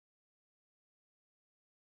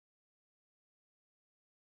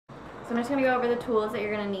I'm just going to go over the tools that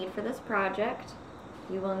you're going to need for this project.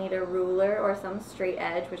 You will need a ruler or some straight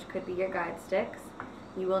edge, which could be your guide sticks.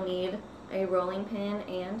 You will need a rolling pin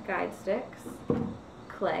and guide sticks.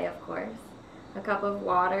 Clay, of course. A cup of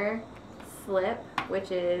water, slip,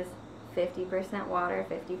 which is 50% water,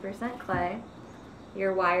 50% clay.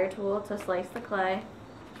 Your wire tool to slice the clay.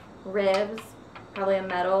 Ribs, probably a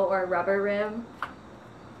metal or rubber rib.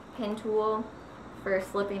 Pin tool for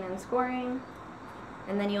slipping and scoring.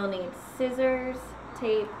 And then you'll need scissors,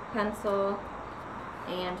 tape, pencil,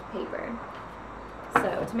 and paper.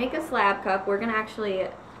 So to make a slab cup, we're going to actually,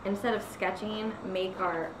 instead of sketching, make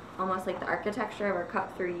our, almost like the architecture of our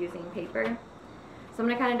cup through using paper. So I'm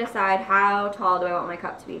going to kind of decide how tall do I want my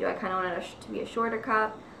cup to be. Do I kind of want it to be a shorter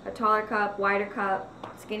cup, a taller cup, wider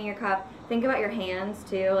cup, skinnier cup? Think about your hands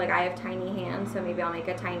too. Like I have tiny hands, so maybe I'll make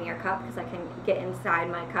a tinier cup because I can get inside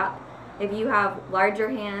my cup. If you have larger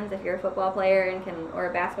hands, if you're a football player and or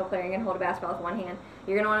a basketball player and can hold a basketball with one hand,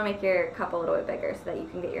 you're going to want to make your cup a little bit bigger so that you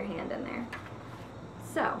can get your hand in there.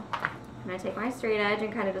 So I'm going to take my straight edge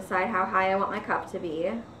and kind of decide how high I want my cup to be.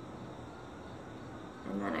 And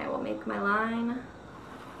then I will make my line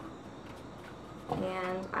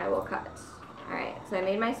and I will cut. Alright, so I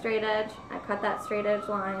made my straight edge, I cut that straight edge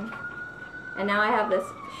line, and now I have this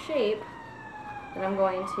shape that I'm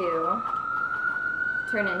going to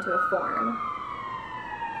turn into a form.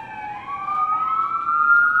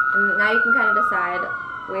 And now you can kind of decide,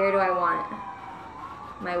 where do I want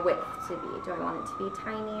my width to be? Do I want it to be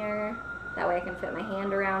tinier? That way I can fit my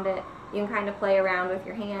hand around it. You can kind of play around with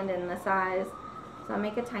your hand and the size. So I'll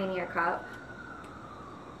make a tinier cup.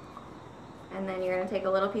 And then you're going to take a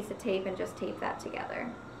little piece of tape and just tape that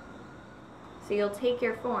together. So you'll take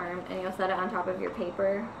your form and you'll set it on top of your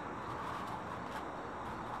paper.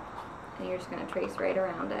 And you're just going to trace right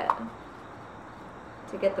around it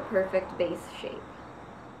to get the perfect base shape.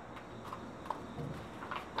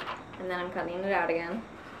 And then I'm cutting it out again.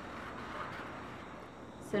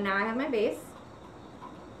 So now I have my base,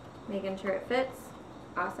 making sure it fits.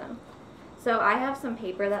 Awesome. So I have some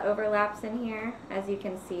paper that overlaps in here, as you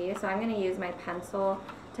can see. So I'm going to use my pencil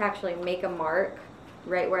to actually make a mark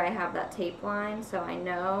right where I have that tape line, so I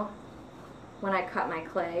know when I cut my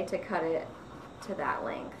clay to cut it to that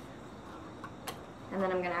length. And then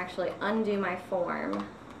I'm going to actually undo my form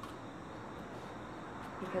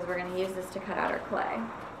because we're going to use this to cut out our clay.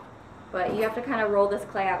 But you have to kind of roll this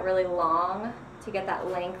clay out really long to get that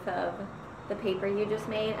length of the paper you just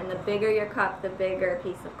made, and the bigger your cup, the bigger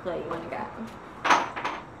piece of clay you want to get.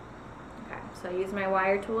 Okay, so I use my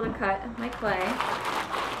wire tool to cut my clay.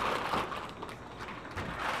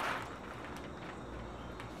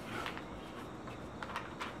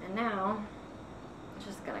 And now, I'm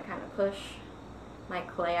just going to kind of push my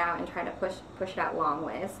clay out and try to push it out long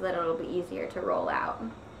ways so that it'll be easier to roll out.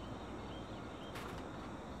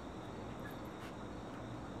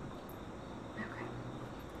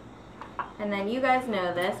 And then you guys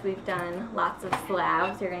know this, we've done lots of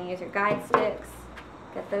slabs. You're going to use your guide sticks,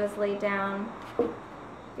 get those laid down,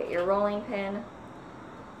 get your rolling pin.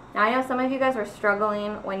 Now I know some of you guys are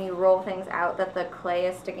struggling when you roll things out that the clay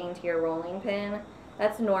is sticking to your rolling pin.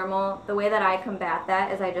 That's normal. The way that I combat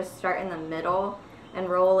that is I just start in the middle and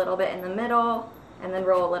roll a little bit in the middle, and then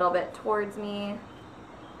roll a little bit towards me,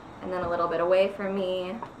 and then a little bit away from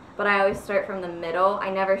me. But I always start from the middle. I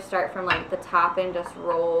never start from like the top and just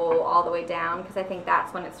roll all the way down, because I think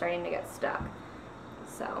that's when it's starting to get stuck.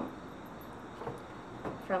 So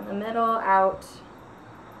from the middle out,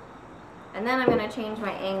 and then I'm going to change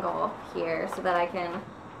my angle here so that I can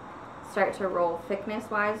start to roll thickness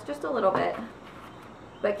wise just a little bit.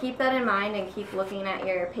 But keep that in mind and keep looking at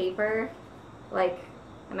your paper. Like,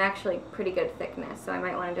 I'm actually pretty good thickness, so I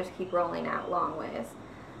might want to just keep rolling out long ways.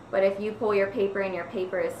 But if you pull your paper and your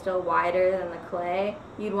paper is still wider than the clay,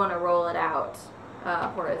 you'd want to roll it out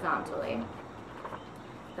horizontally.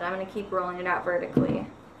 But I'm going to keep rolling it out vertically.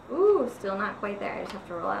 Ooh, still not quite there. I just have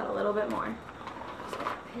to roll out a little bit more. Just going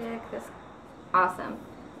to pick this. Awesome.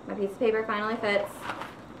 My piece of paper finally fits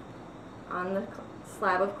on the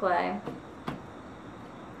slab of clay.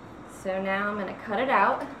 So now I'm going to cut it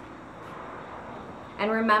out. And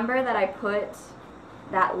remember that I put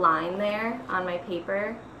that line there on my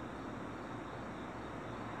paper.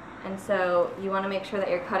 And so you want to make sure that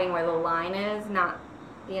you're cutting where the line is, not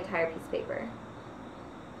the entire piece of paper.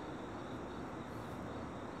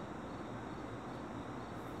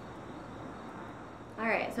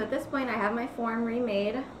 Alright, so at this point I have my form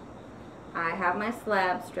remade. I have my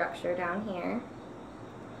slab structure down here.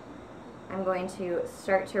 I'm going to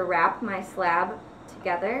start to wrap my slab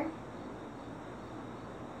together.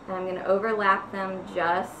 And I'm going to overlap them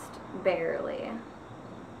just barely.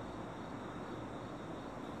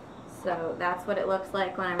 So that's what it looks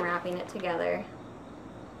like when I'm wrapping it together.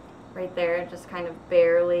 Right there, just kind of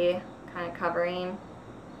barely kind of covering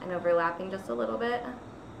and overlapping just a little bit.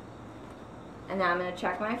 And now I'm going to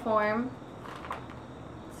check my form.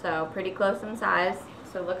 So pretty close in size,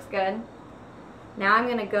 so it looks good. Now I'm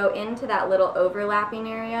going to go into that little overlapping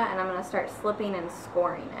area and I'm going to start slipping and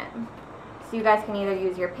scoring it. So you guys can either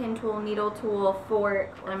use your pin tool, needle tool,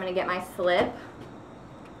 fork, and I'm going to get my slip.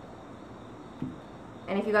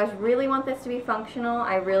 And if you guys really want this to be functional,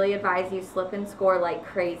 I really advise you slip and score like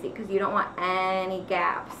crazy because you don't want any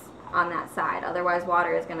gaps on that side. Otherwise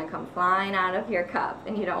water is going to come flying out of your cup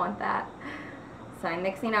and you don't want that. So I'm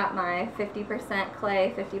mixing up my 50%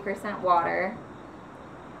 clay, 50% water.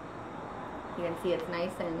 You can see it's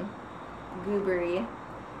nice and goobery.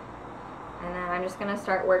 And then I'm just going to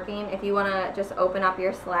start working. If you want to just open up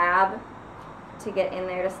your slab to get in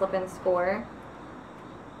there to slip and score,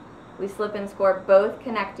 we slip and score both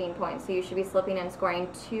connecting points, so you should be slipping and scoring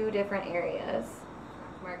 2 different areas.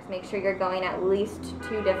 Marks, make sure you're going at least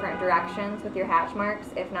 2 different directions with your hatch marks,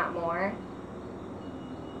 if not more.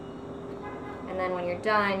 And then when you're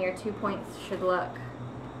done, your 2 points should look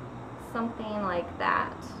something like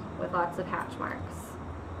that with lots of hatch marks.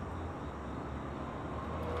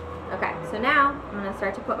 Okay, so now I'm going to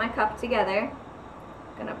start to put my cup together.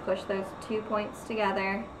 I'm going to push those 2 points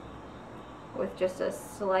together with just a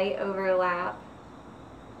slight overlap.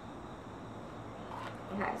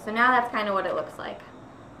 Okay, so now that's kind of what it looks like.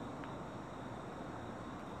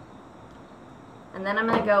 And then I'm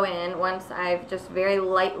going to go in, once I've just very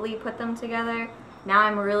lightly put them together, now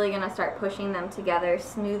I'm really going to start pushing them together,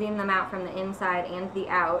 smoothing them out from the inside and the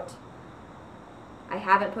out. I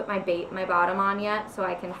haven't put my bottom on yet, so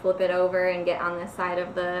I can flip it over and get on this side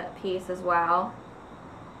of the piece as well.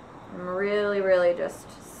 I'm really just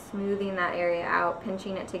smoothing that area out,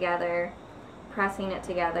 pinching it together, pressing it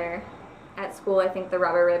together. At school, I think the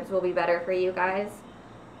rubber ribs will be better for you guys,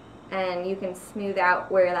 and you can smooth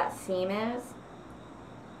out where that seam is.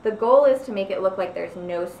 The goal is to make it look like there's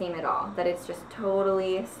no seam at all, that it's just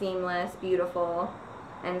totally seamless, beautiful,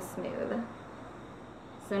 and smooth.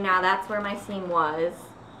 So now that's where my seam was.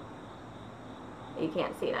 You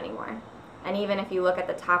can't see it anymore. And even if you look at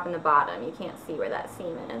the top and the bottom, you can't see where that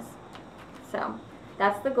seam is. So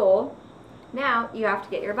that's the goal. Now you have to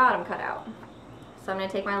get your bottom cut out. So I'm going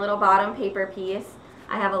to take my little bottom paper piece.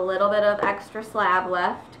 I have a little bit of extra slab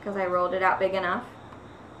left because I rolled it out big enough.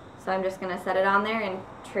 So I'm just going to set it on there and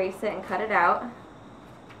trace it and cut it out.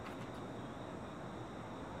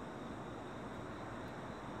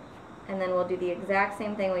 And then we'll do the exact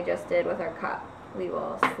same thing we just did with our cup. We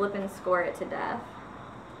will slip and score it to death.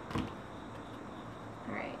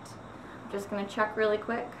 Alright, I'm just going to check really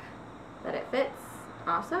quick that it fits.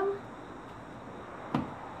 Awesome.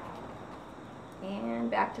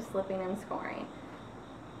 And back to slipping and scoring.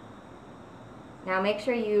 Now make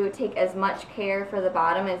sure you take as much care for the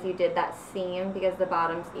bottom as you did that seam, because the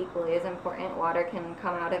bottom's equally as important. Water can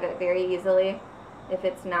come out of it very easily if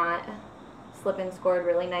it's not slip and scored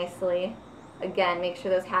really nicely. Again, make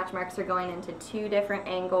sure those hatch marks are going into 2 different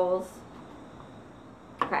angles.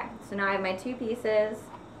 Okay, so now I have my 2 pieces.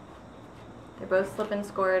 They're both slip and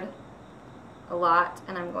scored a lot,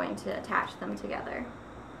 and I'm going to attach them together.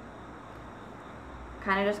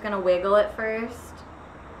 Kind of just going to wiggle it first.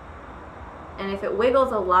 And if it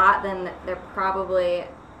wiggles a lot, then there probably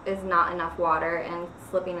is not enough water and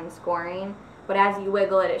slipping and scoring. But as you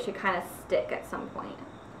wiggle it, it should kind of stick at some point.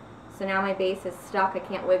 So now my base is stuck. I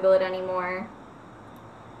can't wiggle it anymore.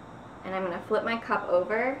 And I'm going to flip my cup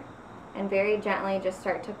over and very gently just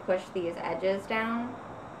start to push these edges down.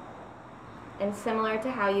 And similar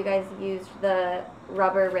to how you guys used the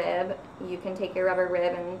rubber rib, you can take your rubber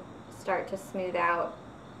rib and start to smooth out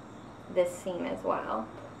this seam as well.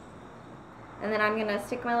 And then I'm going to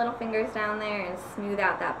stick my little fingers down there and smooth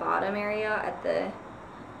out that bottom area at the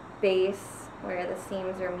base where the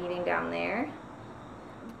seams are meeting down there.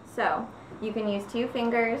 So you can use 2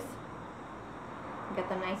 fingers, get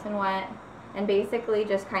them nice and wet, and basically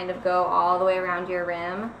just kind of go all the way around your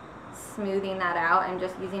rim, smoothing that out. I'm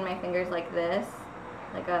just using my fingers like this,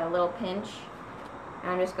 like a little pinch,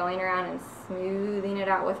 and I'm just going around and smoothing it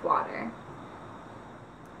out with water.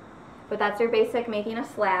 But that's your basic making a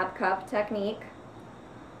slab cup technique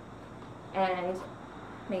and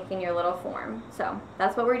making your little form. So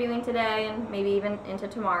that's what we're doing today and maybe even into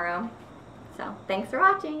tomorrow. So thanks for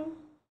watching.